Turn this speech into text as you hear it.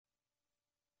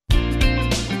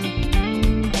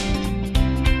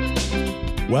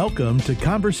Welcome to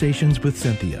Conversations with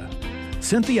Cynthia.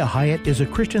 Cynthia Hiett is a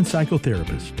Christian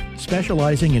psychotherapist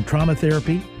specializing in trauma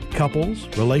therapy, couples,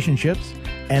 relationships,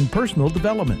 and personal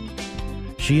development.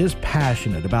 She is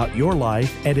passionate about your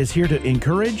life and is here to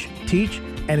encourage, teach,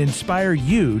 and inspire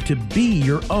you to be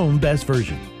your own best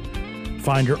version.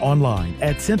 Find her online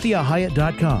at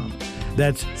CynthiaHiett.com.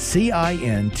 That's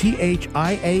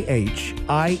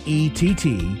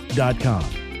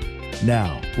CynthiaHiett.com.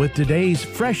 Now, with today's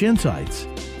fresh insights,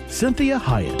 Cynthia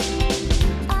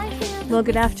Hiett. Well,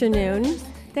 good afternoon.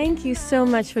 Thank you so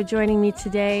much for joining me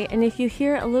today. And if you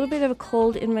hear a little bit of a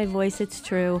cold in my voice, it's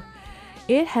true.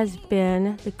 It has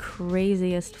been the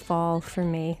craziest fall for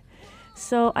me.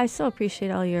 So I so appreciate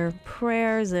all your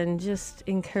prayers and just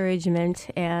encouragement.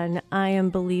 And I am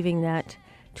believing that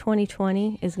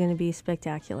 2020 is going to be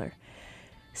spectacular.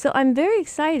 So I'm very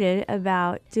excited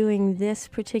about doing this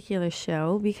particular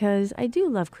show because I do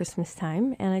love Christmas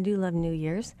time and I do love New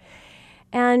Year's.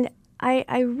 And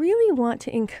I really want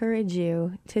to encourage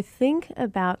you to think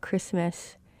about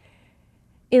Christmas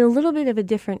in a little bit of a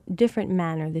different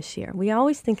manner this year. We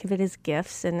always think of it as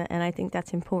gifts, and I think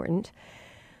that's important.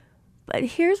 But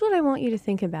here's what I want you to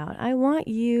think about. I want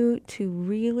you to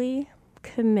really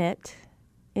commit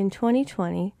in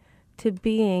 2020 to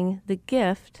being the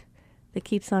gift that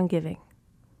keeps on giving.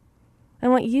 I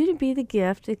want you to be the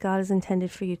gift that God has intended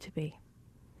for you to be.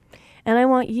 And I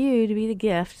want you to be the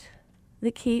gift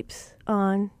that keeps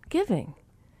on giving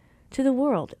to the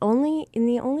world, only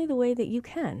the way that you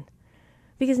can.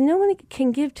 Because no one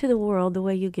can give to the world the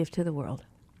way you give to the world.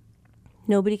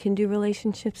 Nobody can do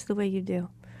relationships the way you do.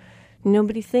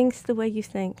 Nobody thinks the way you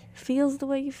think, feels the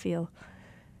way you feel.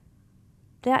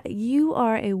 That you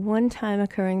are a one-time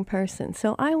occurring person.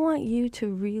 So I want you to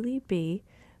really be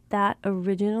that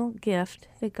original gift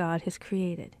that God has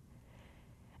created.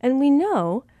 And we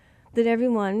know that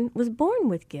everyone was born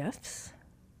with gifts.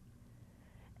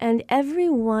 And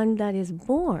everyone that is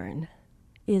born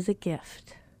is a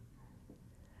gift.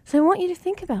 So I want you to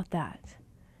think about that.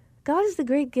 God is the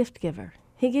great gift giver.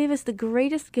 He gave us the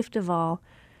greatest gift of all,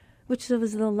 which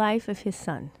was the life of his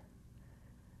Son.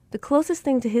 The closest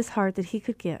thing to his heart that he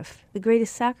could give, the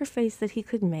greatest sacrifice that he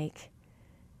could make,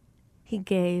 he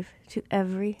gave to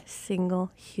every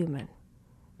single human,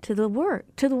 to the world,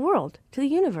 to the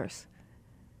universe.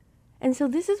 And so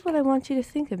this is what I want you to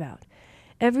think about.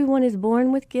 Everyone is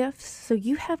born with gifts, so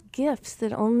you have gifts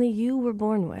that only you were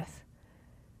born with.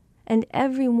 And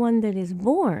everyone that is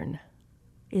born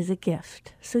is a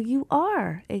gift. So you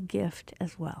are a gift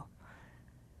as well.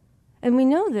 And we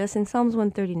know this in Psalms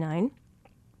 139.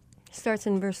 Starts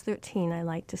in verse 13, I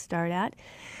like to start at.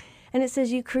 And it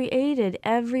says, "You created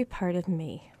every part of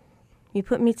me. You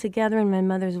put me together in my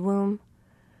mother's womb.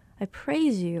 I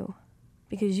praise you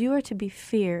because you are to be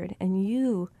feared and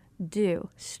you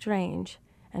do strange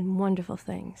and wonderful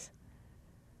things.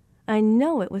 I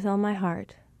know it with all my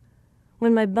heart.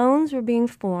 When my bones were being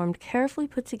formed, carefully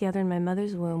put together in my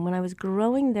mother's womb, when I was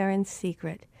growing there in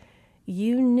secret,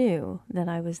 you knew that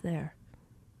I was there.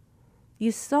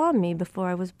 You saw me before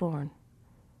I was born.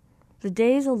 The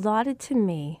days allotted to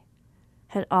me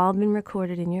had all been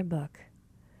recorded in your book,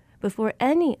 before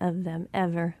any of them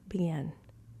ever began.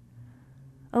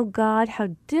 Oh God,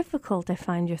 how difficult I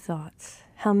find your thoughts,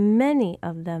 how many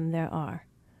of them there are.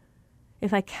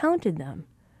 If I counted them,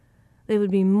 they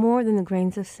would be more than the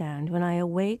grains of sand. When I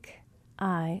awake,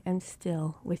 I am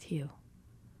still with you."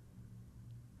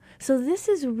 So this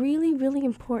is really, really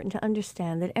important to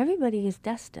understand that everybody is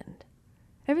destined.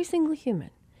 Every single human.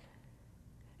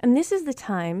 And this is the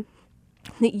time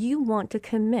that you want to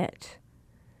commit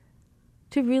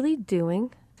to really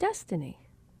doing destiny,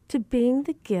 to being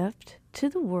the gift to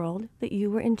the world that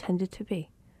you were intended to be.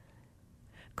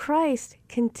 Christ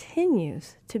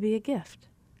continues to be a gift.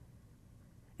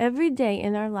 Every day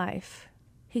in our life,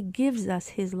 he gives us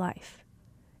his life.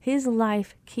 His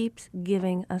life keeps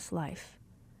giving us life.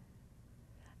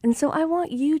 And so I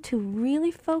want you to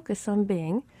really focus on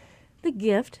being the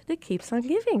gift that keeps on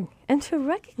giving, and to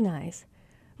recognize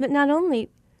that not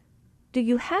only do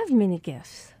you have many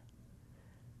gifts,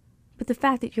 but the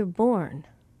fact that you're born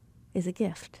is a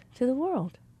gift to the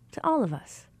world, to all of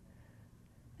us.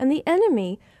 And the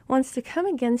enemy wants to come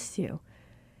against you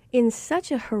in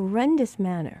such a horrendous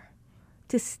manner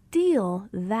to steal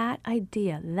that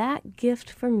idea, that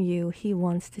gift from you he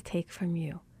wants to take from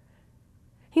you.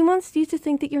 He wants you to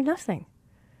think that you're nothing.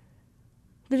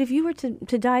 That if you were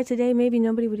to die today, maybe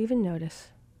nobody would even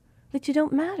notice. That you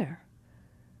don't matter.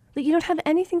 That you don't have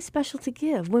anything special to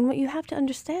give, when what you have to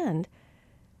understand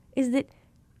is that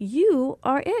you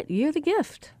are it. You're the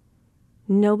gift.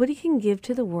 Nobody can give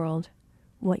to the world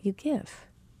what you give.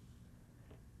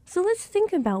 So let's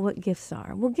think about what gifts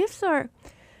are. Well, gifts are,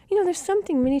 there's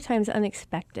something many times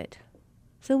unexpected.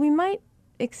 So we might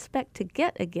expect to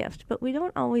get a gift, but we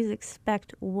don't always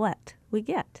expect what we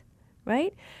get,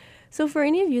 right? So for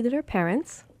any of you that are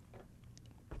parents,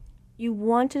 you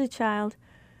wanted a child,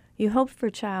 you hoped for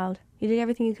a child, you did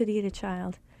everything you could to get a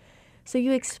child. So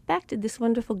you expected this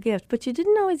wonderful gift, but you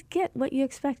didn't always get what you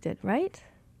expected, right?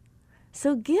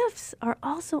 So gifts are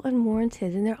also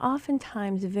unwarranted, and they're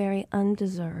oftentimes very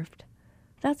undeserved.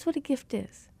 That's what a gift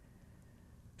is.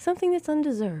 Something that's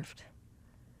undeserved.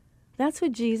 That's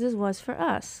what Jesus was for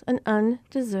us, an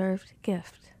undeserved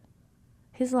gift.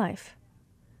 His life.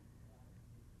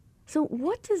 So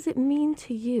what does it mean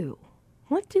to you?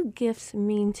 What do gifts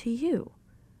mean to you?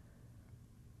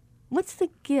 What's the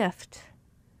gift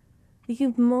that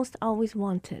you've most always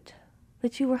wanted,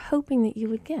 that you were hoping that you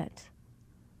would get?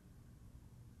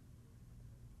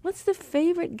 What's the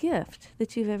favorite gift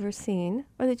that you've ever seen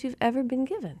or that you've ever been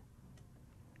given?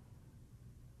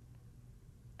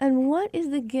 And what is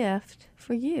the gift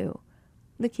for you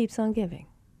that keeps on giving?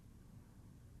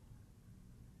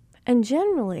 And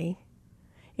generally,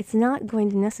 it's not going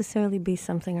to necessarily be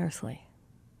something earthly.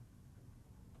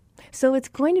 So it's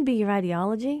going to be your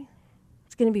ideology.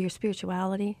 It's going to be your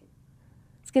spirituality.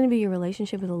 It's going to be your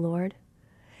relationship with the Lord.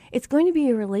 It's going to be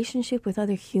your relationship with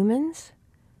other humans,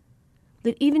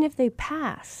 that even if they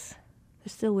pass, they're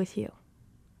still with you.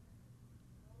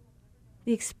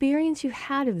 The experience you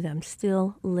had of them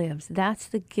still lives. That's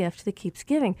the gift that keeps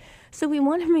giving. So we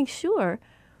want to make sure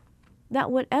that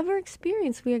whatever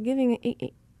experience we are giving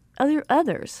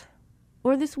others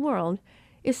or this world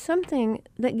is something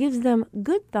that gives them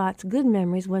good thoughts, good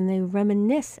memories when they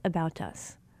reminisce about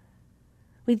us.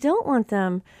 We don't want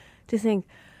them to think,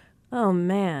 oh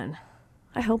man,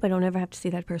 I hope I don't ever have to see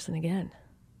that person again.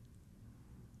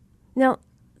 Now,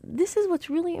 this is what's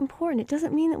really important. It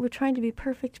doesn't mean that we're trying to be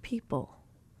perfect people.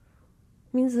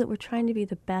 It means that we're trying to be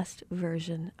the best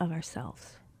version of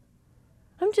ourselves.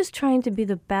 I'm just trying to be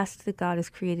the best that God has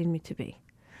created me to be.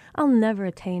 I'll never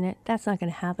attain it. That's not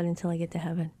going to happen until I get to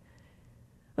heaven.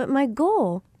 But my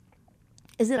goal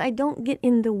is that I don't get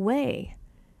in the way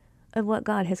of what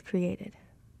God has created,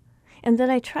 and that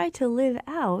I try to live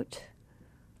out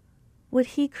what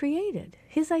He created,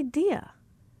 His idea.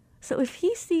 So if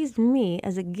He sees me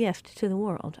as a gift to the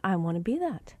world, I want to be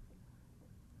that.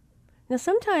 Now,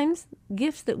 sometimes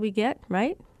gifts that we get,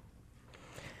 right,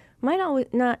 might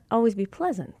not always be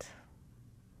pleasant,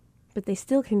 but they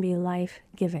still can be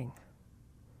life-giving.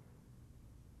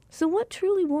 So what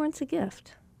truly warrants a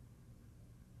gift?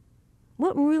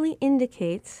 What really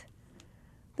indicates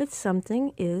that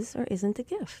something is or isn't a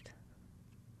gift?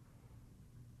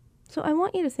 So I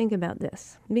want you to think about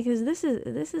this, because this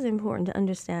is important to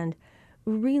understand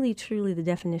really, truly the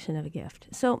definition of a gift.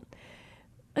 So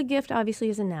a gift obviously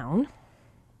is a noun,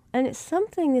 and it's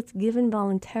something that's given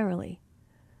voluntarily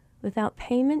without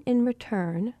payment in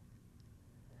return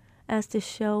as to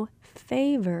show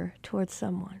favor towards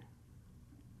someone.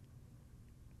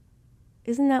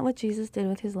 Isn't that what Jesus did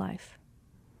with His life?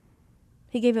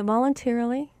 He gave it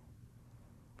voluntarily,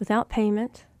 without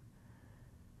payment,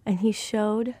 and He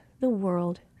showed the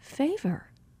world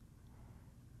favor.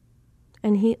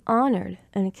 And He honored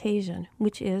an occasion,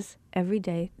 which is every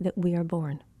day that we are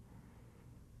born.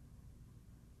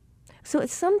 So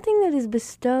it's something that is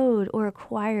bestowed or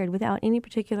acquired without any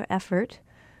particular effort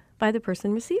by the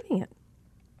person receiving it.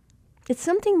 It's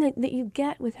something that you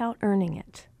get without earning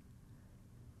it.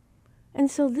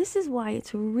 And so this is why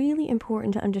it's really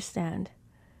important to understand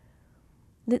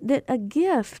that a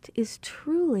gift is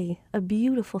truly a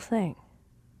beautiful thing.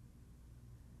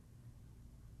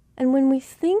 And when we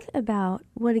think about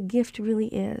what a gift really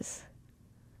is,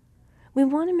 we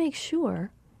want to make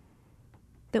sure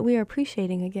that we are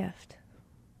appreciating a gift.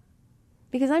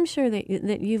 Because I'm sure that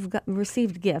you've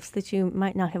received gifts that you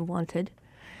might not have wanted.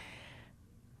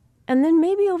 And then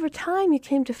maybe over time you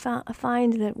came to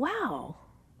find that, wow,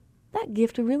 that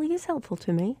gift really is helpful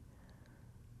to me.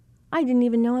 I didn't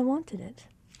even know I wanted it.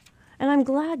 And I'm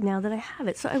glad now that I have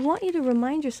it. So I want you to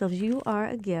remind yourselves you are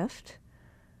a gift,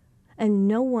 and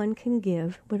no one can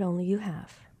give what only you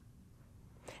have.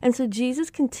 And so Jesus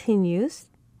continues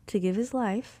to give His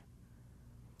life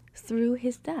through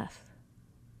His death.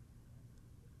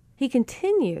 He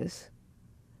continues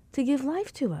to give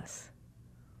life to us.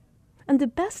 And the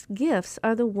best gifts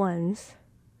are the ones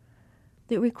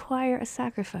that require a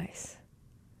sacrifice.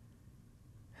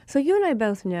 So you and I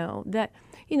both know that,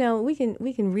 we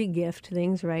can re-gift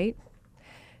things, right?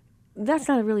 That's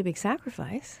not a really big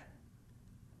sacrifice.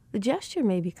 The gesture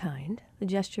may be kind. The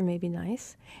gesture may be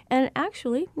nice. And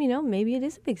actually, maybe it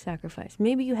is a big sacrifice.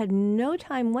 Maybe you had no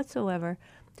time whatsoever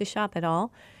to shop at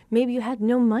all. Maybe you had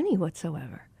no money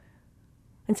whatsoever.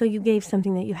 And so you gave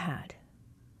something that you had.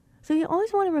 So you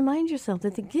always want to remind yourself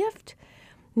that the gift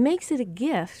makes it a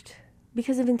gift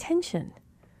because of intention,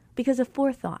 because of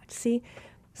forethought. See,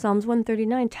 Psalms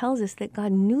 139 tells us that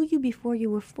God knew you before you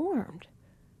were formed.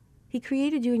 He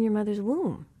created you in your mother's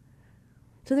womb.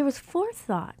 So there was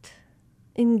forethought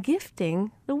in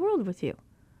gifting the world with you.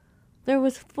 There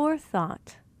was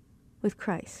forethought with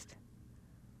Christ.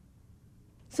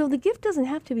 So the gift doesn't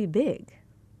have to be big,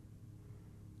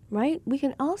 right? We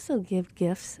can also give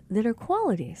gifts that are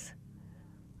qualities.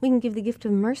 We can give the gift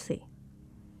of mercy.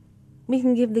 We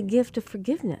can give the gift of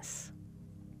forgiveness.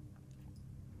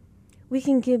 We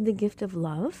can give the gift of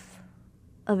love,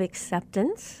 of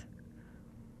acceptance,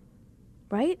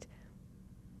 right?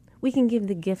 We can give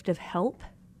the gift of help.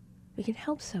 We can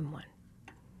help someone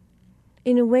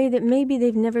in a way that maybe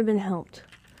they've never been helped.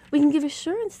 We can give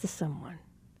assurance to someone.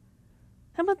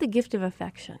 How about the gift of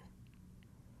affection?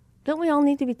 Don't we all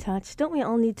need to be touched? Don't we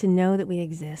all need to know that we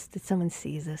exist, that someone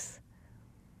sees us?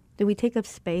 Do we take up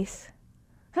space?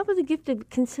 How about the gift of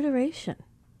consideration?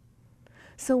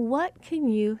 So what can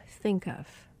you think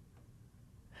of?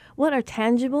 What are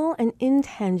tangible and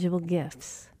intangible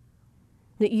gifts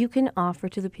that you can offer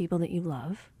to the people that you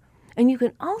love, and you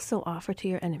can also offer to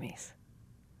your enemies?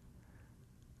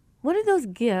 What are those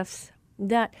gifts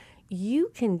that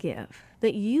you can give,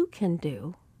 that you can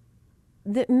do,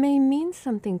 that may mean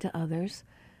something to others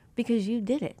because you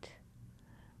did it?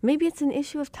 Maybe it's an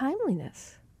issue of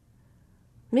timeliness.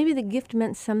 Maybe the gift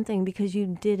meant something because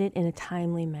you did it in a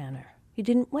timely manner. You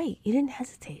didn't wait. You didn't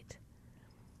hesitate.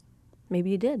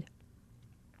 Maybe you did.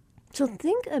 So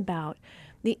think about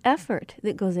the effort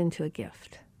that goes into a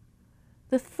gift,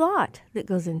 the thought that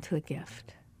goes into a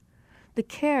gift, the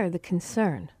care, the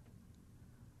concern.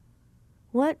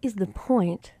 What is the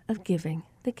point of giving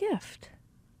the gift?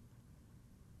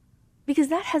 Because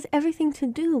that has everything to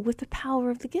do with the power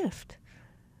of the gift.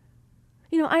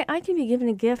 I can be given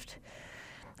a gift.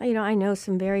 I know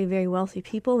some very, very wealthy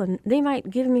people, and they might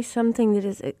give me something that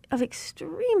is of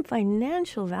extreme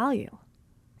financial value,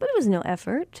 but it was no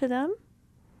effort to them.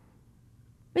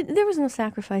 There was no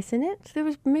sacrifice in it. There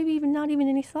was maybe even not even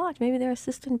any thought. Maybe their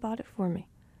assistant bought it for me.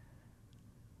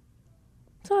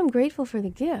 So I'm grateful for the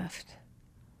gift.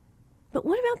 But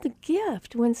what about the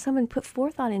gift when someone put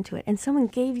forethought into it and someone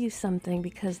gave you something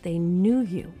because they knew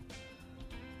you?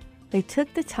 They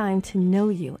took the time to know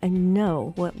you and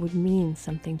know what would mean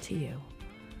something to you.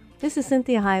 This is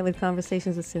Cinthia Hiett with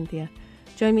Conversations with Cinthia.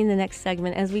 Join me in the next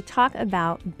segment as we talk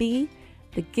about Be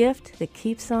the Gift That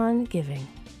Keeps On Giving.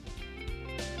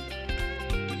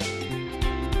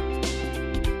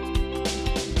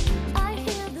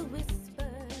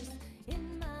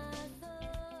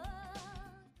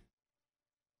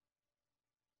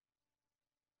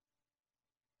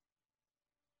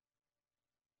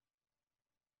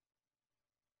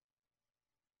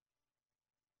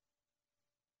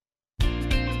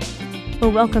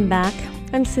 Well, welcome back.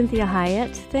 I'm Cinthia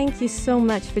Hiett. Thank you so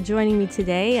much for joining me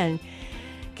today and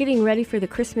getting ready for the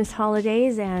Christmas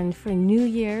holidays and for New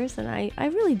Year's. And I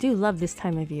really do love this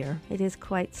time of year. It is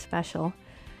quite special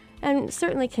and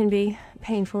certainly can be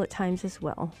painful at times as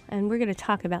well. And we're going to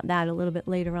talk about that a little bit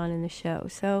later on in the show.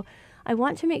 So I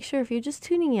want to make sure if you're just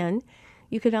tuning in,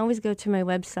 you can always go to my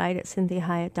website at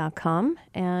CinthiaHiett.com,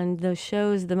 and those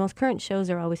shows, the most current shows,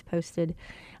 are always posted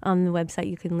on the website.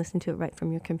 You can listen to it right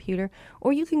from your computer,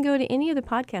 or you can go to any of the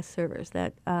podcast servers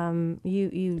that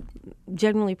you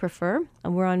generally prefer.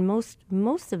 We're on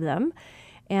most of them,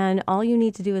 and all you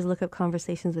need to do is look up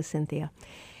Conversations with Cinthia,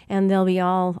 and there'll be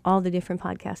all the different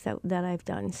podcasts that I've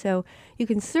done. So you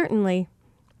can certainly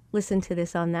listen to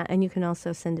this on that, and you can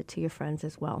also send it to your friends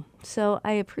as well. So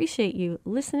I appreciate you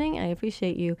listening. I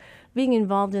appreciate you being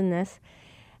involved in this.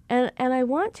 And I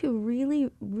want to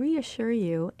really reassure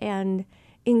you and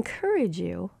encourage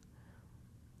you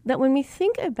that when we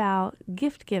think about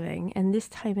gift giving and this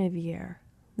time of year,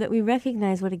 that we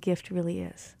recognize what a gift really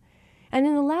is. And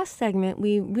in the last segment,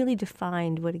 we really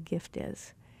defined what a gift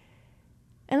is.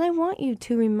 And I want you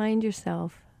to remind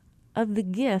yourself of the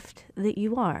gift that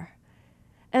you are.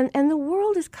 And the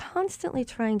world is constantly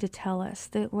trying to tell us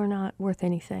that we're not worth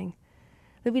anything,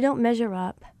 that we don't measure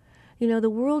up. The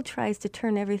world tries to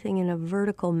turn everything in a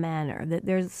vertical manner, that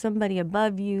there's somebody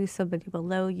above you, somebody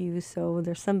below you, so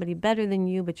there's somebody better than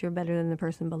you, but you're better than the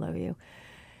person below you.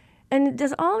 And it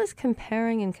does all this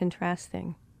comparing and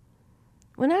contrasting.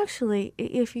 When actually,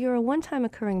 if you're a one-time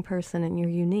occurring person and you're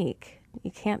unique,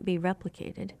 you can't be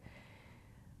replicated,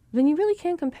 then you really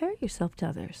can't compare yourself to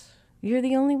others. You're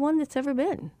the only one that's ever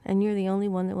been, and you're the only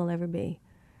one that will ever be.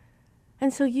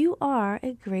 And so you are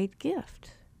a great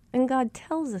gift. And God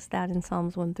tells us that in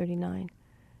Psalms 139.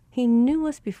 He knew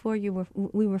us before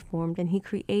we were formed, and he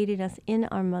created us in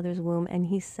our mother's womb, and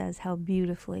he says how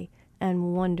beautifully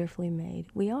and wonderfully made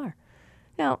we are.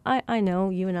 Now, I know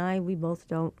you and I, we both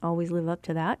don't always live up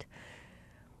to that.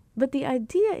 But the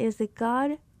idea is that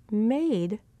God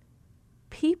made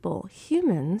people,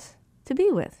 humans, to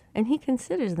be with, and he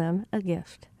considers them a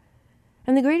gift.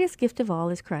 And the greatest gift of all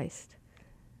is Christ.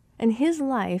 And his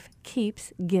life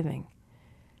keeps giving.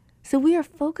 So we are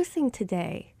focusing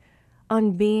today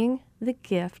on being the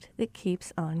gift that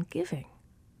keeps on giving.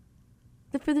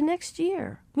 That for the next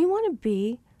year, we want to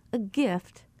be a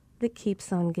gift that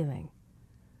keeps on giving.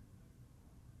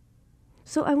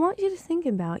 So I want you to think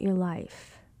about your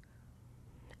life.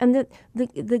 And that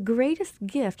the greatest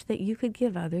gift that you could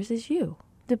give others is you,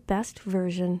 the best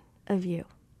version of you.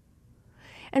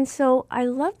 And so I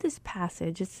love this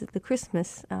passage. It's the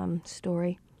Christmas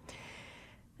story.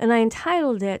 And I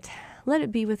entitled it, Let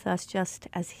It Be With Us Just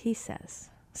As He Says.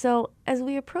 So as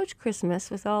we approach Christmas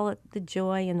with all the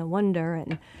joy and the wonder,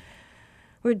 and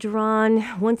we're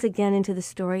drawn once again into the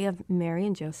story of Mary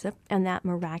and Joseph and that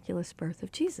miraculous birth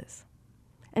of Jesus.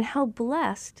 And how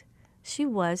blessed she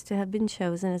was to have been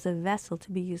chosen as a vessel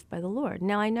to be used by the Lord.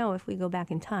 Now, I know if we go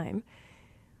back in time,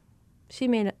 she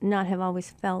may not have always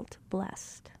felt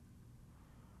blessed.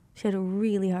 She had a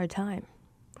really hard time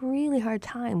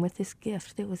with this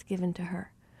gift that was given to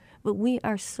her. But we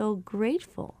are so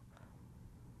grateful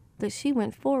that she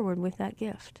went forward with that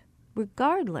gift,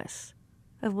 regardless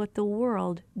of what the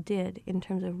world did in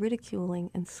terms of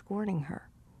ridiculing and scorning her.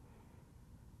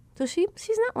 So she's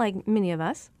not like many of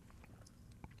us.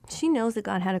 She knows that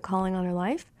God had a calling on her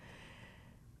life.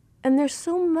 And there's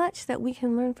so much that we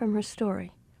can learn from her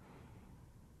story.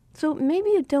 So maybe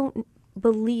you don't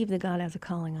believe that God has a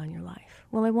calling on your life.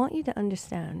 Well, I want you to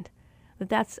understand that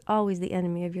that's always the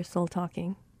enemy of your soul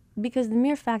talking. Because the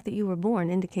mere fact that you were born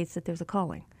indicates that there's a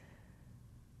calling.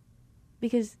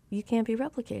 Because you can't be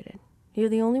replicated. You're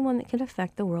the only one that can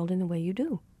affect the world in the way you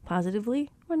do,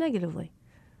 positively or negatively.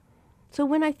 So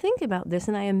when I think about this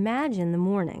and I imagine the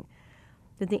morning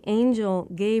that the angel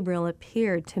Gabriel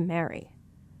appeared to Mary,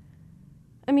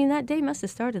 I mean, that day must have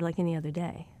started like any other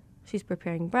day. She's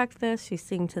preparing breakfast, she's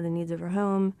seeing to the needs of her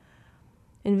home,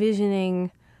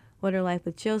 envisioning what her life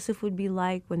with Joseph would be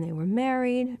like when they were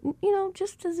married,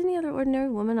 just as any other ordinary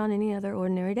woman on any other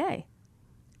ordinary day.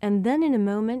 And then in a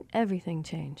moment, everything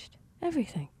changed.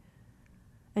 Everything.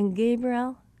 And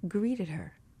Gabriel greeted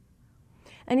her.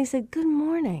 And he said, "Good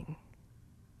morning.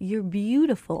 You're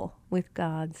beautiful with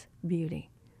God's beauty."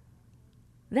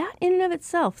 That in and of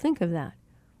itself, think of that.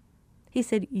 He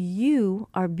said, "You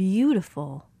are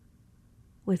beautiful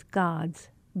with God's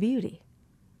beauty."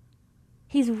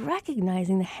 He's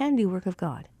recognizing the handiwork of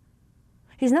God.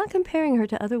 He's not comparing her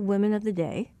to other women of the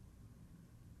day.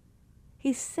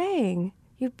 He's saying,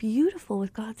 you're beautiful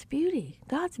with God's beauty.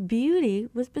 God's beauty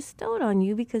was bestowed on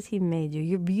you because he made you.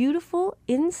 You're beautiful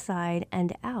inside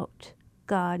and out.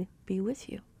 God be with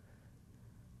you.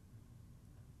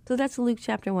 So that's Luke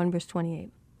chapter 1, verse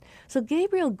 28. So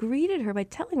Gabriel greeted her by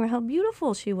telling her how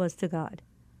beautiful she was to God.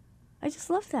 I just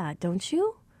love that, don't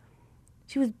you?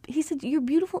 He said, you're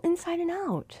beautiful inside and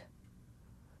out.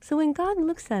 So when God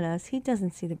looks at us, he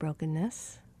doesn't see the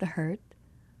brokenness, the hurt,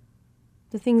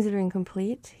 the things that are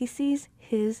incomplete. He sees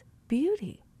his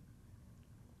beauty.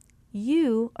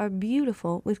 You are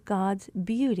beautiful with God's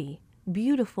beauty,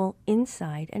 beautiful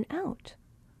inside and out.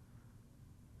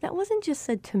 That wasn't just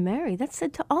said to Mary, that's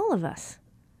said to all of us.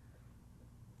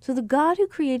 So the God who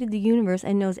created the universe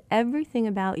and knows everything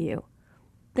about you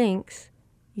thinks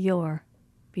you're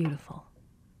beautiful,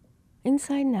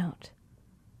 inside and out.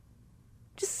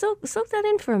 Just soak that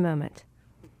in for a moment.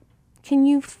 Can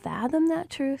you fathom that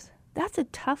truth? That's a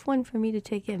tough one for me to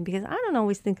take in because I don't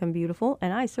always think I'm beautiful,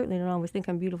 and I certainly don't always think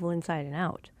I'm beautiful inside and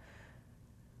out.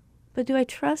 But do I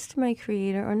trust my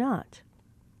Creator or not?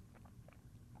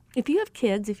 If you have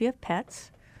kids, if you have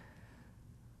pets,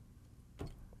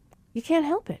 you can't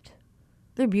help it.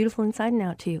 They're beautiful inside and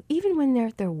out to you, even when they're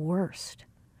at their worst.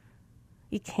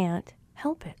 You can't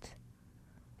help it.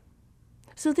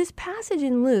 So this passage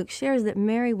in Luke shares that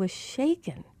Mary was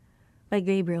shaken by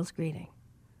Gabriel's greeting,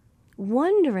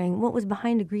 wondering what was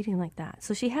behind a greeting like that.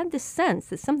 So she had this sense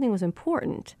that something was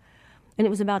important and it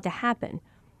was about to happen.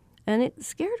 And it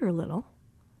scared her a little.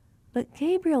 But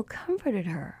Gabriel comforted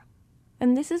her.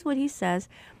 And this is what he says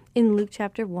in Luke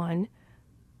chapter 1,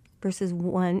 verses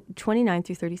 29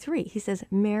 through 33. He says,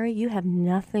 "Mary, you have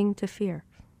nothing to fear.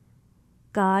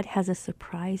 God has a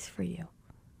surprise for you.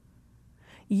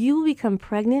 You will become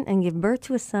pregnant and give birth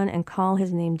to a son and call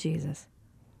his name Jesus.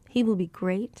 He will be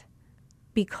great,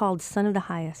 be called Son of the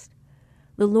Highest.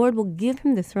 The Lord will give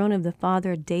him the throne of the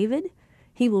father David.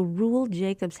 He will rule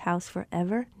Jacob's house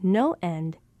forever, no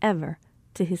end ever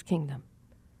to his kingdom.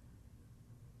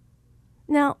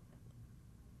 Now,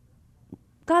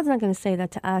 God's not going to say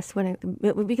that to us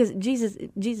because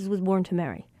Jesus was born to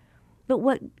Mary. But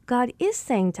what God is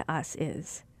saying to us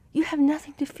is, you have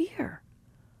nothing to fear.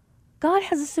 God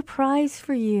has a surprise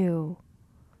for you.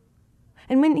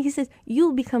 And when he says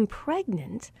you'll become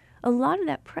pregnant, a lot of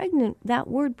that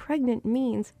word pregnant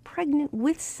means pregnant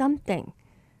with something.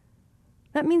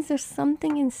 That means there's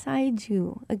something inside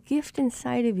you, a gift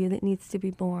inside of you that needs to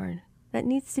be born, that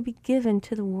needs to be given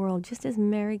to the world, just as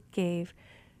Mary gave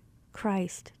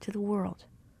Christ to the world.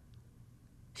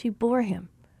 She bore him.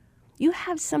 You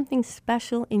have something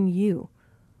special in you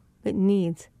that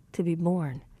needs to be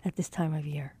born at this time of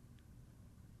year.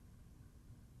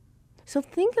 So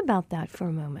think about that for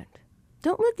a moment.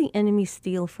 Don't let the enemy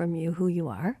steal from you who you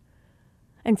are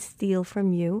and steal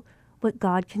from you what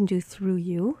God can do through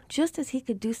you, just as he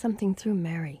could do something through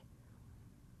Mary.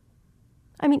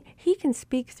 I mean, he can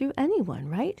speak through anyone,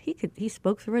 right? He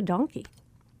spoke through a donkey.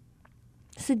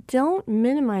 So don't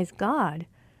minimize God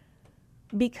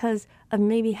because of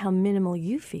maybe how minimal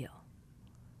you feel.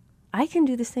 I can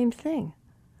do the same thing.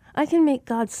 I can make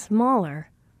God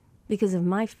smaller because of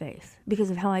my faith,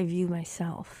 because of how I view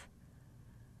myself.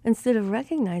 Instead of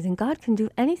recognizing God can do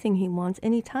anything he wants,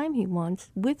 anytime he wants,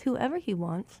 with whoever he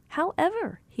wants,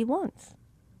 however he wants.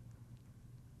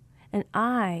 And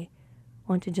I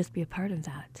want to just be a part of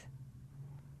that.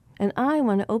 And I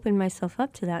want to open myself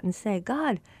up to that and say,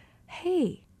 God,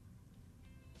 hey,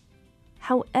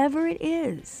 however it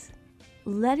is,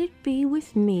 let it be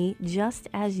with me just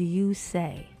as you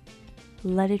say.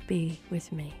 Let it be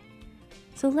with me.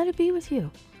 So let it be with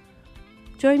you.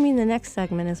 Join me in the next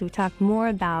segment as we talk more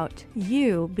about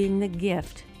you being the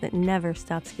gift that never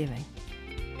stops giving.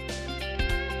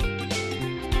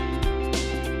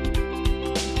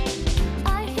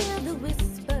 I hear the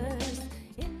whispers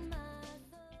in my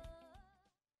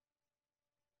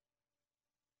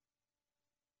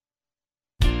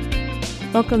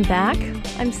Welcome back.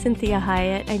 I'm Cynthia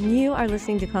Hiett, and you are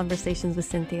listening to Conversations with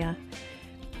Cynthia.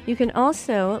 You can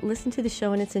also listen to the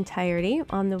show in its entirety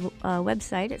on the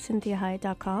website at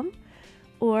cynthiahiett.com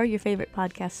or your favorite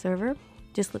podcast server.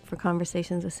 Just look for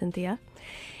Conversations with Cynthia.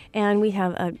 And we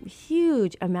have a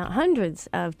huge amount, hundreds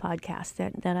of podcasts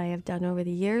that I have done over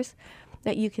the years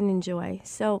that you can enjoy.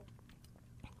 So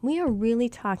we are really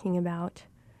talking about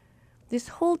this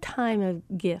whole time of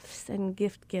gifts and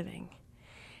gift giving.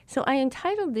 So I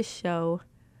entitled this show,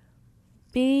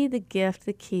 Be the Gift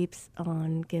That Keeps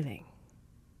on Giving.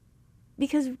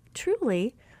 Because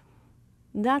truly,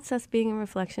 that's us being a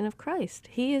reflection of Christ.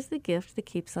 He is the gift that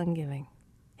keeps on giving.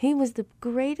 He was the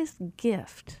greatest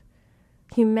gift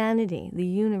humanity, the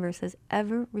universe, has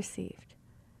ever received.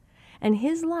 And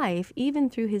his life, even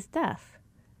through his death,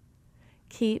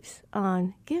 keeps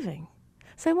on giving.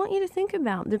 So I want you to think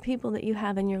about the people that you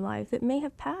have in your life that may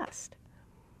have passed.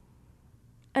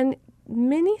 And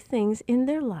many things in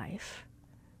their life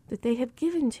that they have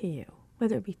given to you,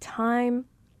 whether it be time,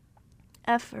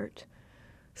 effort,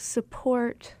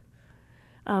 support,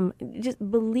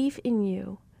 just belief in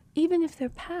you, even if they're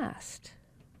past,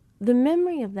 the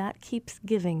memory of that keeps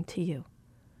giving to you.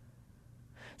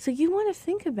 So you want to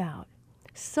think about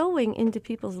sowing into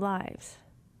people's lives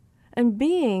and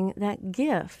being that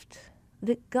gift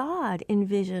that God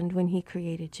envisioned when he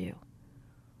created you.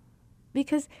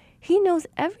 Because he knows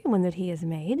everyone that he has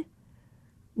made.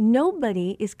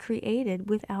 Nobody is created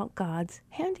without God's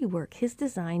handiwork, his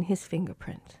design, his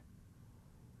fingerprint.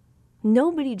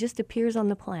 Nobody just appears on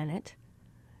the planet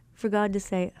for God to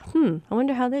say, I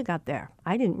wonder how they got there.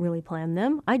 I didn't really plan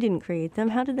them. I didn't create them.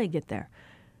 How did they get there?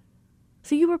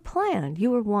 So you were planned,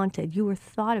 you were wanted, you were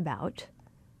thought about,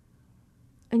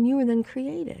 and you were then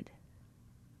created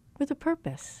with a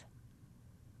purpose.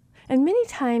 And many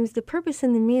times the purpose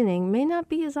and the meaning may not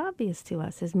be as obvious to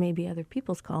us as maybe other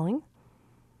people's calling.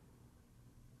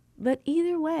 But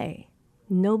either way,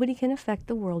 nobody can affect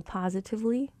the world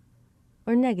positively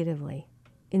or negatively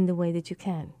in the way that you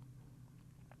can.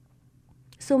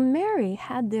 So Mary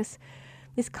had this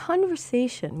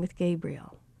conversation with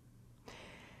Gabriel.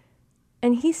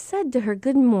 And he said to her,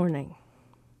 "Good morning.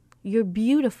 You're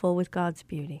beautiful with God's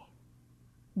beauty.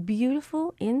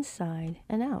 Beautiful inside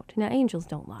and out." Now, angels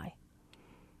don't lie.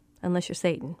 Unless you're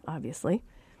Satan, obviously.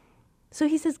 So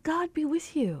he says, "God be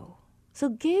with you." So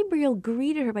Gabriel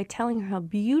greeted her by telling her how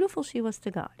beautiful she was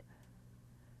to God.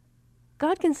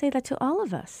 God can say that to all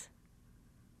of us.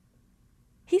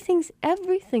 He thinks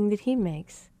everything that he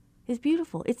makes is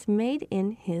beautiful. It's made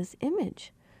in his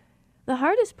image. The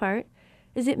hardest part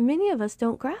is that many of us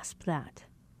don't grasp that.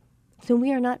 So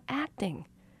we are not acting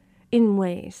in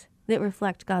ways that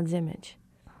reflect God's image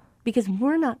because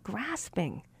we're not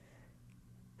grasping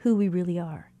who we really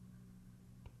are.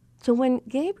 So when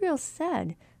Gabriel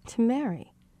said to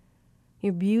Mary,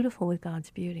 "You're beautiful with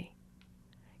God's beauty,"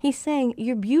 he's saying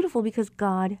you're beautiful because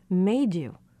God made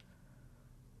you.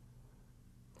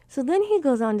 So then he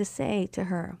goes on to say to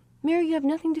her, "Mary, you have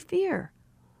nothing to fear.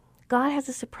 God has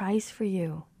a surprise for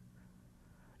you.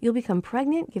 You'll become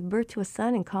pregnant, give birth to a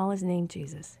son, and call his name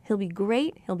Jesus. He'll be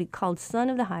great. He'll be called Son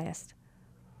of the Highest."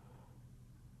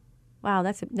 Wow,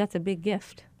 that's a big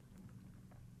gift.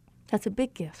 That's a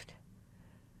big gift.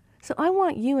 So I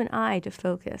want you and I to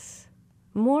focus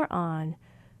more on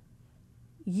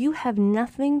you have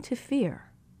nothing to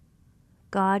fear.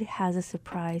 God has a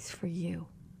surprise for you.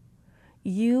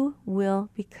 You will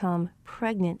become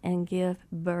pregnant and give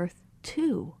birth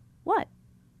to what?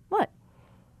 What?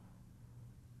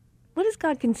 What is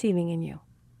God conceiving in you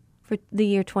for the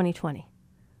year 2020?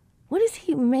 What is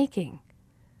he making?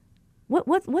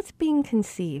 What's being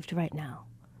conceived right now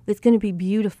that's going to be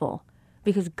beautiful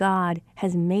because God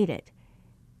has made it?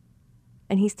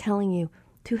 And he's telling you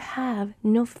to have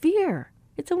no fear.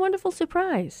 It's a wonderful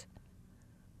surprise.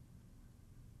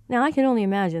 Now, I can only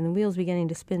imagine the wheels beginning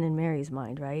to spin in Mary's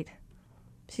mind, right?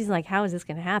 She's like, how is this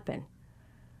going to happen?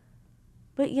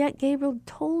 But yet Gabriel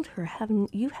told her,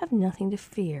 you have nothing to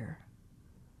fear.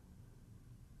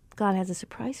 God has a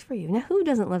surprise for you. Now, who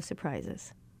doesn't love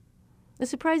surprises? The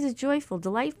surprise is joyful,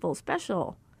 delightful,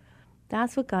 special.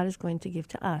 That's what God is going to give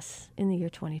to us in the year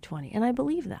 2020, and I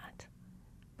believe that.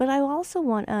 But I also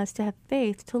want us to have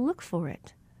faith to look for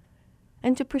it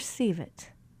and to perceive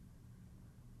it.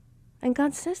 And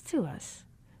God says to us,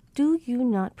 do you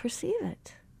not perceive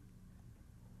it?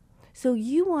 So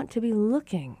you want to be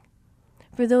looking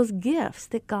for those gifts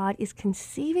that God is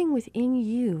conceiving within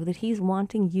you that he's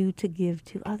wanting you to give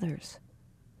to others.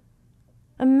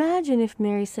 Imagine if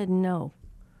Mary said no.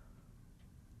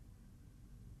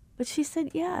 But she said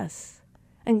yes.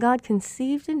 And God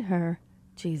conceived in her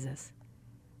Jesus,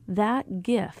 that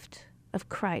gift of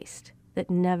Christ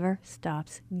that never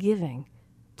stops giving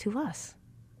to us.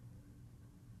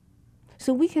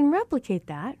 So we can replicate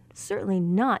that, certainly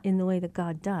not in the way that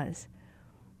God does,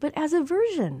 but as a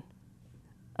version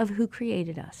of who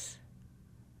created us.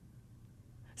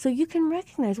 So you can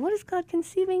recognize, what is God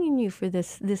conceiving in you for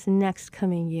this next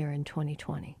coming year in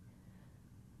 2020?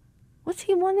 What's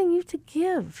he wanting you to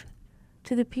give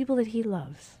to the people that he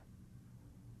loves?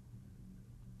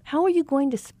 How are you going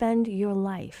to spend your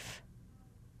life?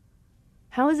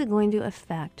 How is it going to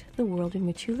affect the world in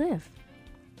which you live?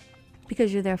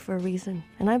 Because you're there for a reason,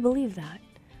 and I believe that.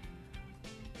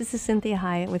 This is Cynthia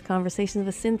Hiett with Conversations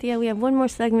with Cynthia. We have one more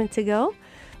segment to go.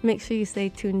 Make sure you stay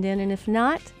tuned in, and if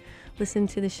not, listen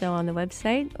to the show on the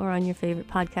website or on your favorite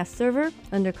podcast server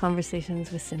under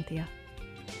Conversations with Cynthia.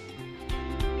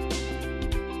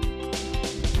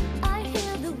 I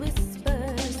hear the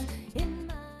whispers in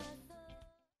my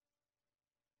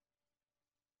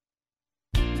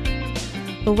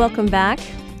Well, welcome back.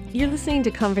 You're listening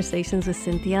to Conversations with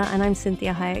Cynthia, and I'm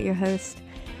Cynthia Hiett, your host.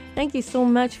 Thank you so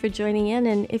much for joining in,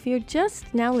 and if you're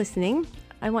just now listening,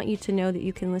 I want you to know that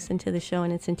you can listen to the show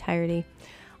in its entirety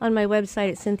on my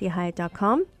website at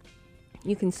cynthiahiett.com.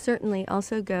 You can certainly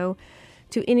also go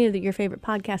to any of your favorite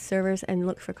podcast servers and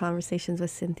look for Conversations with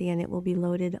Cynthia, and it will be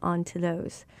loaded onto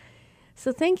those.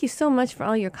 So thank you so much for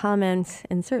all your comments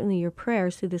and certainly your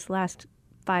prayers through this last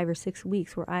 5 or 6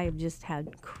 weeks where I have just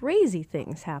had crazy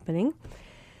things happening.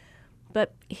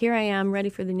 But here I am, ready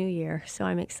for the new year, so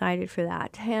I'm excited for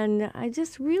that. And I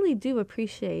just really do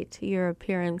appreciate your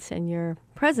appearance and your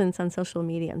presence on social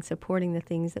media and supporting the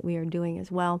things that we are doing as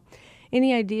well.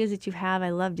 Any ideas that you have, I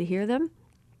love to hear them.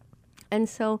 And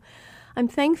so I'm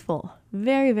thankful,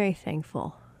 very, very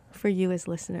thankful for you as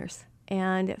listeners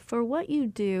and for what you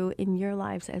do in your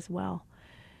lives as well.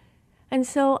 And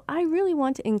so I really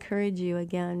want to encourage you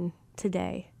again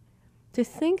today to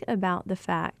think about the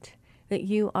fact that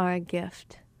you are a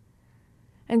gift.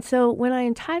 And so when I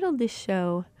entitled this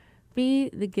show, Be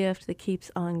the Gift That Keeps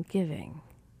on Giving,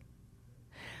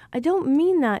 I don't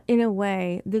mean that in a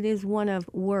way that is one of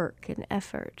work and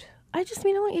effort. I just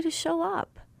mean I want you to show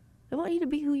up. I want you to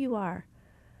be who you are.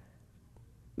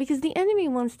 Because the enemy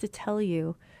wants to tell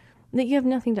you that you have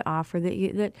nothing to offer,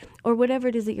 that or whatever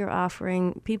it is that you're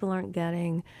offering, people aren't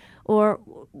getting, or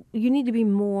you need to be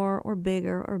more or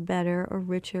bigger or better or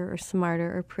richer or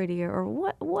smarter or prettier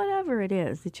or whatever it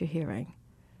is that you're hearing.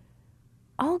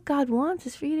 all God wants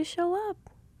is for you to show up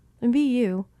and be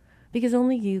you, because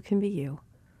only you can be you.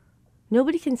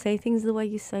 Nobody can say things the way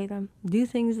you say them, do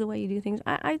things the way you do things.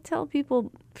 I tell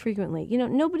people frequently,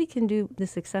 nobody can do the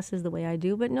successes the way I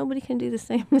do, but nobody can do the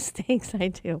same mistakes I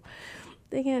do.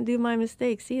 They can't do my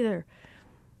mistakes either.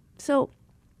 So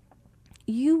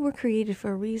you were created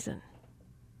for a reason.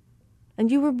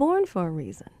 And you were born for a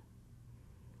reason.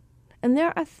 And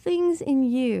there are things in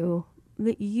you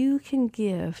that you can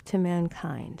give to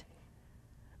mankind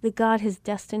that God has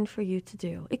destined for you to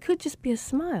do. It could just be a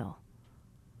smile.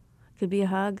 Could be a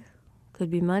hug, could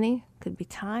be money, could be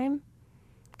time,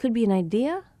 could be an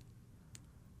idea.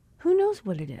 Who knows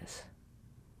what it is?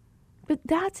 But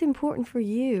that's important for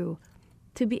you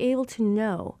to be able to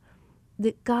know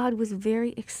that God was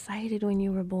very excited when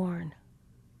you were born.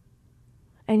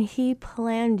 And he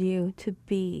planned you to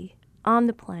be on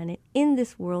the planet, in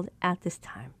this world, at this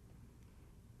time.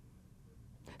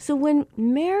 So when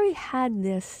Mary had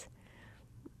this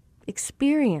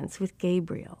experience with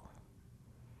Gabriel,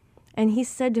 and he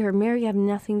said to her, Mary, you have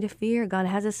nothing to fear. God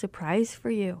has a surprise for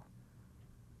you.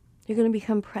 You're going to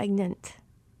become pregnant.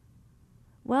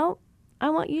 Well, I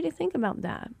want you to think about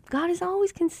that. God is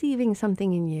always conceiving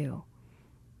something in you.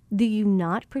 Do you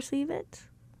not perceive it?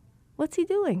 What's he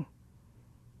doing?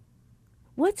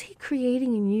 What's he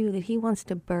creating in you that he wants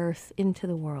to birth into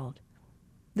the world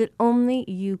that only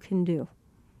you can do?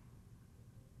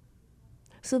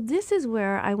 So this is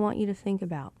where I want you to think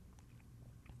about.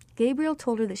 Gabriel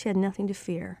told her that she had nothing to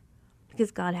fear because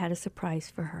God had a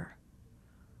surprise for her.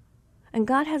 And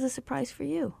God has a surprise for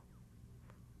you.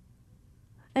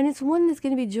 And it's one that's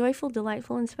going to be joyful,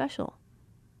 delightful, and special.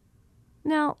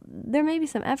 Now, there may be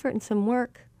some effort and some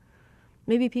work.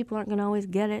 Maybe people aren't going to always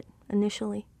get it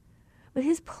initially. But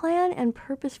his plan and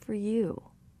purpose for you,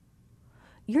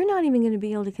 you're not even going to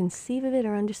be able to conceive of it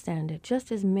or understand it,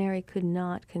 just as Mary could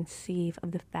not conceive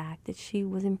of the fact that she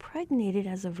was impregnated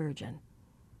as a virgin.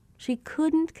 She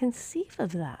couldn't conceive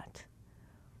of that.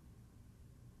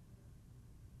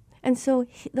 And so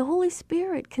the Holy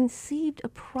Spirit conceived a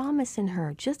promise in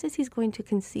her, just as he's going to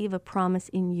conceive a promise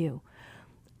in you.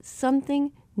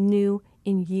 Something new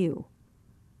in you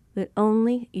that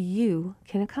only you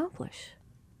can accomplish.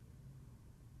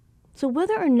 So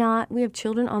whether or not we have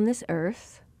children on this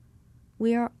earth,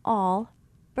 we are all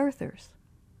birthers.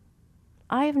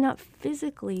 I have not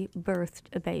physically birthed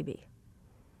a baby.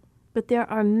 But there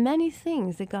are many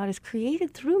things that God has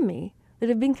created through me, that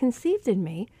have been conceived in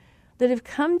me, that have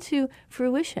come to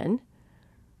fruition,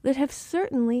 that have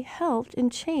certainly helped and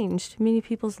changed many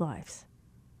people's lives.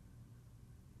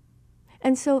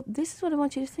 And so this is what I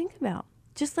want you to think about.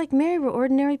 Just like Mary, we're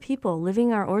ordinary people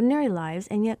living our ordinary lives,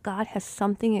 and yet God has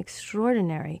something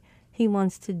extraordinary he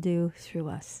wants to do through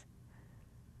us.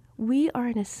 We are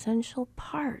an essential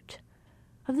part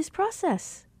of this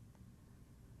process.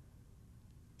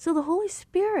 So the Holy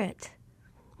Spirit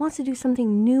wants to do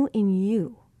something new in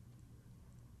you.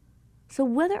 So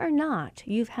whether or not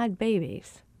you've had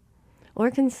babies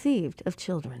or conceived of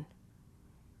children,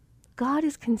 God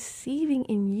is conceiving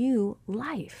in you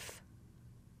life,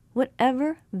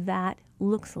 whatever that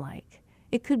looks like.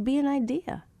 It could be an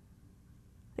idea.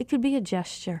 It could be a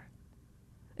gesture.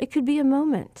 It could be a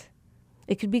moment.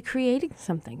 It could be creating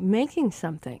something, making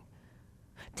something,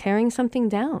 tearing something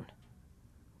down.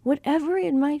 Whatever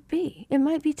it might be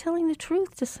telling the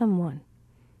truth to someone.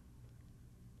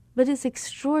 But it's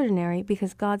extraordinary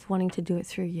because God's wanting to do it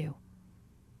through you.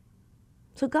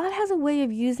 So God has a way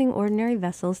of using ordinary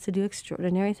vessels to do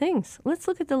extraordinary things. Let's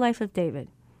look at the life of David.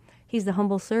 He's the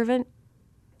humble servant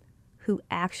who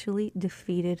actually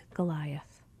defeated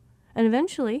Goliath and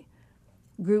eventually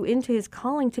grew into his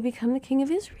calling to become the king of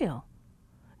Israel.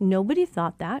 Nobody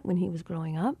thought that when he was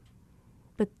growing up.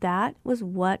 But that was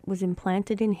what was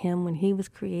implanted in him when he was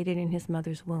created in his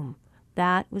mother's womb.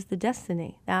 That was the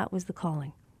destiny. That was the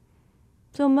calling.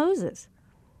 So Moses,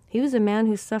 he was a man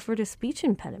who suffered a speech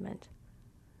impediment.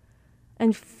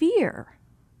 And fear,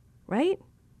 right?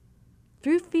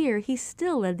 Through fear, he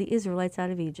still led the Israelites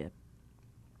out of Egypt.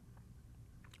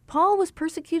 Paul was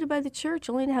persecuted by the church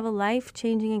only to have a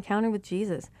life-changing encounter with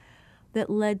Jesus that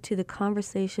led to the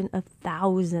conversation of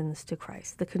thousands to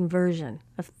Christ, the conversion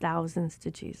of thousands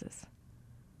to Jesus.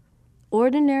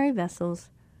 Ordinary vessels,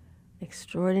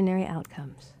 extraordinary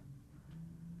outcomes.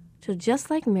 So just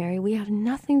like Mary, we have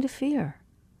nothing to fear.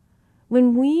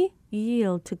 When we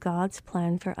yield to God's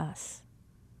plan for us,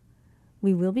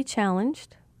 we will be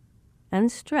challenged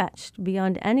and stretched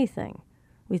beyond anything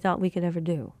we thought we could ever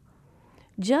do.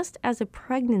 Just as a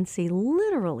pregnancy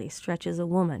literally stretches a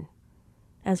woman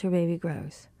as her baby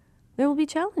grows, there will be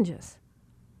challenges.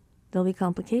 There'll be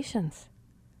complications.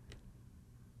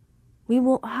 We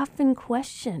will often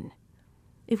question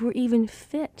if we're even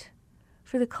fit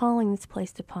for the calling that's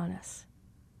placed upon us.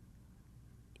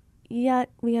 Yet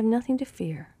we have nothing to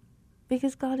fear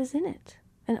because God is in it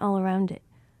and all around it.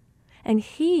 And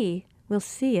He will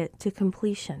see it to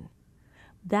completion.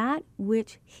 That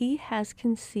which He has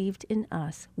conceived in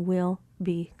us will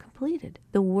be completed.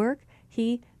 The work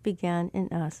He began in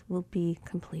us will be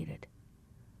completed.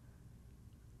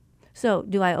 So,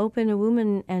 do I open a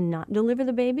womb and not deliver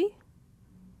the baby?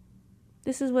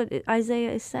 This is what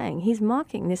Isaiah is saying. He's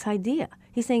mocking this idea.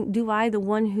 He's saying, do I, the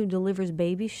one who delivers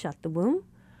babies, shut the womb?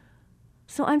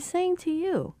 So I'm saying to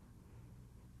you,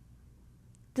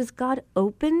 does God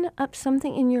open up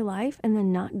something in your life and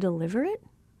then not deliver it?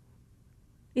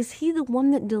 Is He the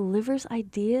one that delivers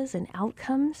ideas and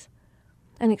outcomes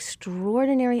and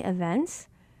extraordinary events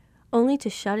only to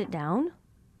shut it down?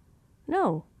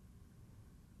 No.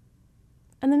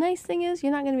 And the nice thing is,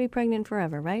 you're not going to be pregnant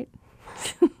forever, right?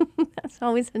 That's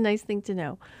always a nice thing to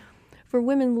know. For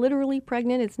women literally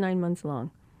pregnant, it's 9 months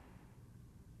long.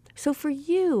 So for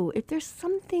you, if there's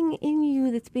something in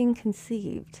you that's being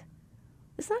conceived,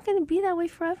 it's not going to be that way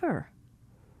forever.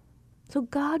 So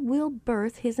God will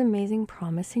birth His amazing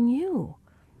promise in you.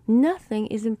 Nothing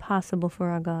is impossible for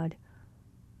our God.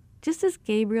 Just as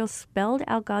Gabriel spelled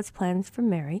out God's plans for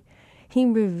Mary, He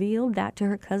revealed that to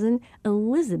her cousin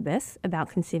Elizabeth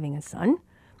about conceiving a son,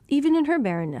 even in her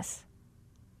barrenness.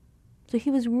 So He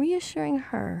was reassuring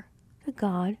her that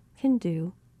God can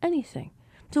do anything.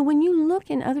 So when you look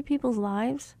in other people's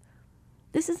lives,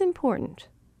 this is important.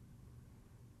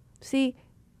 See,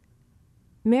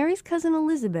 Mary's cousin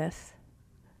Elizabeth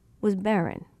was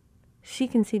barren. She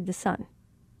conceived a son.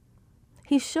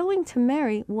 He's showing to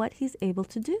Mary what He's able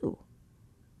to do.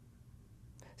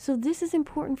 So this is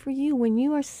important for you when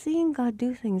you are seeing God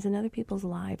do things in other people's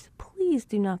lives. Please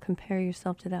do not compare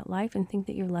yourself to that life and think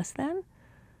that you're less than.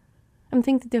 And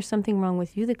think that there's something wrong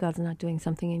with you, that God's not doing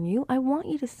something in you. I want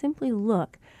you to simply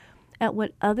look at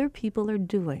what other people are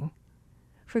doing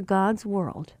for God's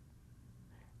world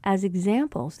as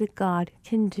examples that God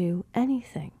can do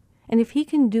anything. And if He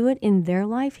can do it in their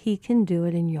life, He can do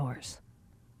it in yours.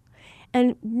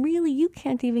 And really, you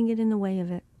can't even get in the way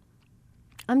of it.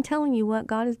 I'm telling you what,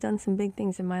 God has done some big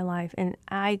things in my life, and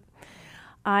I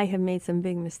have made some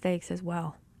big mistakes as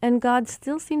well. And God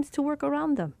still seems to work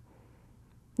around them.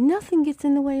 Nothing gets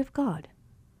in the way of God.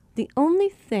 The only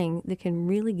thing that can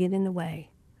really get in the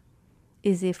way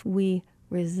is if we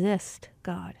resist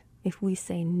God, if we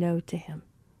say no to Him.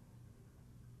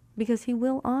 Because He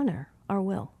will honor our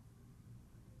will.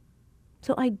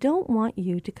 So I don't want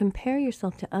you to compare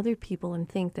yourself to other people and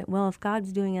think that, well, if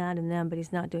God's doing that in them, but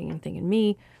He's not doing anything in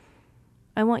me.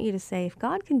 I want you to say, if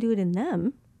God can do it in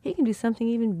them, He can do something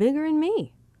even bigger in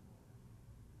me.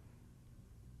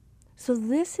 So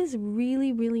this is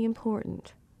really, really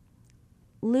important.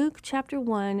 Luke chapter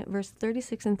 1, verse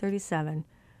 36 and 37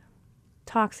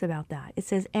 talks about that. It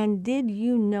says, and did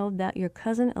you know that your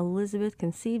cousin Elizabeth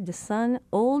conceived a son,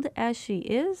 old as she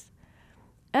is?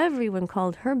 Everyone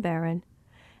called her barren,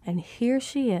 and here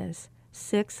she is,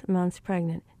 6 months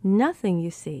pregnant. Nothing,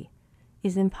 you see,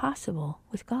 is impossible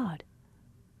with God.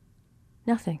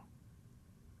 Nothing.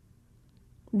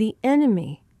 The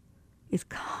enemy is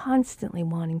constantly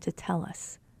wanting to tell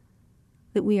us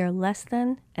that we are less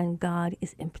than and God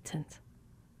is impotent.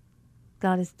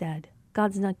 God is dead.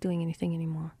 God's not doing anything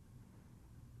anymore.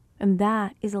 And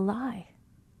that is a lie.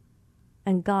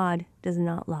 And God does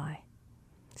not lie.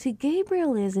 See,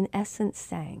 Gabriel is in essence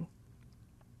saying,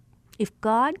 if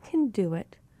God can do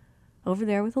it over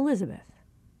there with Elizabeth,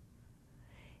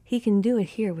 He can do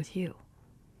it here with you.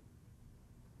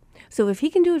 So if He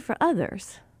can do it for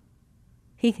others,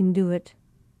 He can do it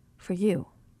for you.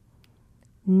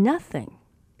 Nothing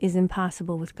is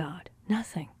impossible with God.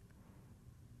 Nothing.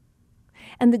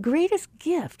 And the greatest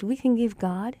gift we can give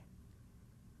God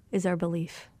is our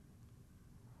belief.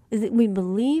 Is that we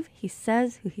believe He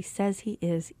says who He says He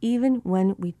is, even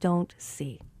when we don't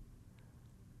see.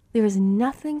 There is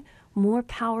nothing more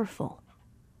powerful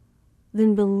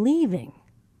than believing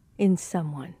in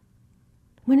someone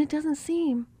when it doesn't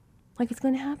seem like it's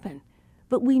going to happen.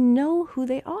 But we know who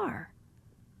they are.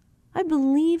 I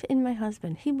believe in my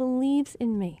husband. He believes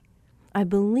in me. I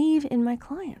believe in my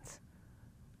clients.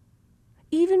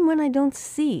 Even when I don't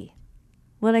see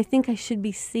what I think I should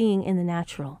be seeing in the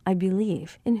natural, I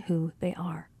believe in who they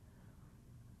are.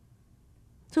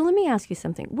 So let me ask you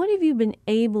something. What have you been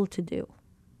able to do?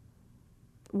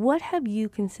 What have you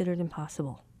considered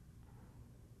impossible?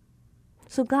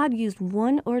 So God used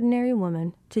one ordinary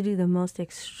woman to do the most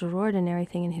extraordinary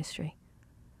thing in history.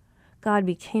 God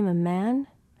became a man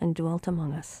and dwelt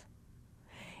among us.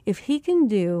 If he can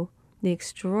do the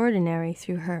extraordinary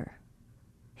through her,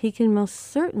 he can most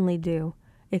certainly do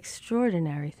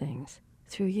extraordinary things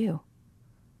through you.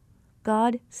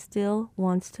 God still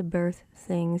wants to birth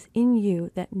things in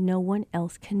you that no one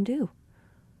else can do.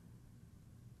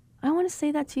 I want to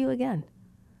say that to you again.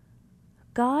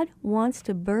 God wants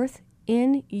to birth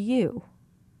in you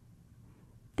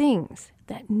things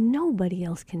that nobody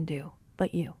else can do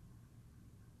but you.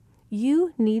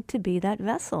 You need to be that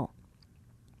vessel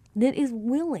that is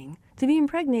willing to be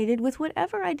impregnated with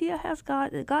whatever idea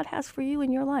God has for you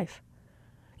in your life.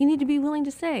 You need to be willing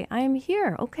to say, I am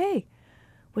here, okay,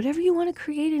 whatever you want to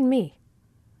create in me.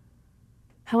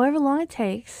 However long it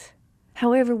takes,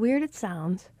 however weird it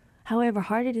sounds, however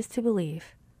hard it is to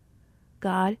believe,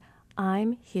 God,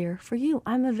 I'm here for you.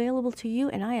 I'm available to you,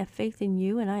 and I have faith in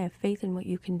you, and I have faith in what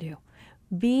you can do.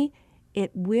 Be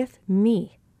it with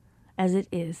me as it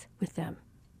is with them.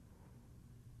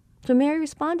 So Mary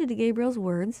responded to Gabriel's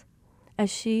words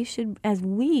as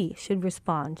we should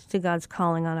respond to God's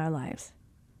calling on our lives.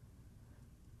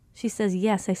 She says,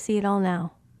 yes, I see it all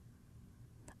now.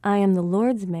 I am the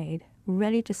Lord's maid,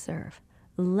 ready to serve.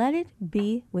 Let it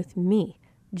be with me,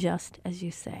 just as you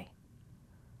say.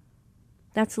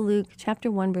 That's Luke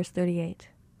chapter 1, verse 38.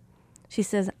 She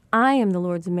says, I am the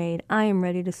Lord's maid. I am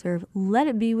ready to serve. Let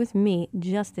it be with me,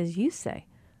 just as you say.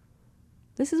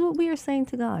 This is what we are saying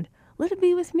to God. Let it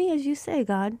be with me as you say,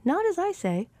 God, not as I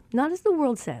say, not as the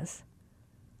world says,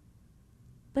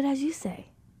 but as you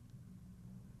say.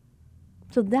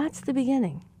 So that's the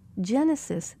beginning.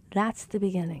 Genesis, that's the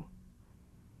beginning.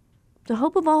 The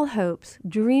hope of all hopes,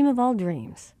 dream of all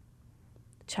dreams.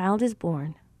 The child is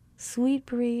born. Sweet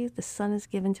breathed, the Son is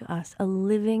given to us, a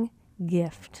living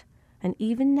gift. And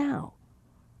even now,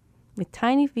 with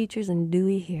tiny features and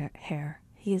dewy hair,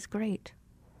 he is great.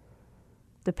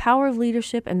 The power of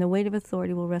leadership and the weight of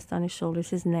authority will rest on his shoulders.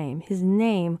 His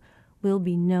name will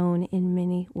be known in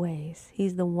many ways.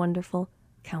 He's the wonderful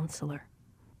counselor.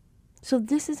 So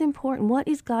this is important. What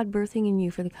is God birthing in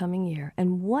you for the coming year?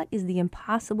 And what is the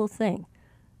impossible thing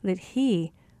that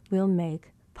he will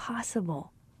make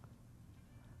possible?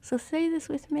 So say this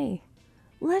with me.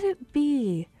 Let it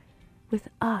be with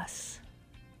us,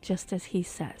 just as he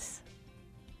says.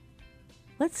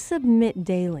 Let's submit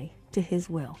daily to his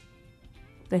will,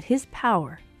 that his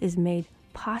power is made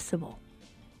possible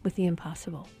with the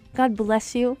impossible. God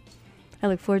bless you. I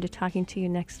look forward to talking to you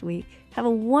next week. Have a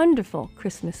wonderful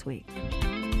Christmas week.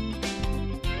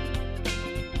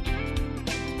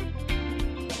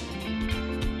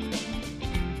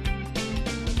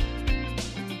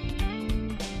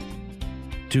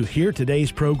 To hear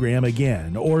today's program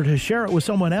again or to share it with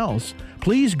someone else,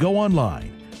 please go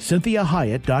online,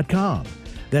 CynthiaHiett.com.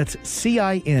 That's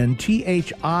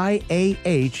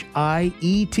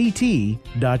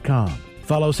CynthiaHiett.com.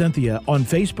 Follow Cynthia on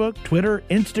Facebook, Twitter,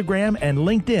 Instagram, and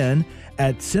LinkedIn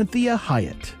at Cynthia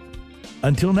Hiett.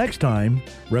 Until next time,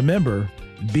 remember,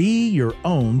 be your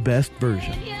own best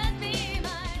version.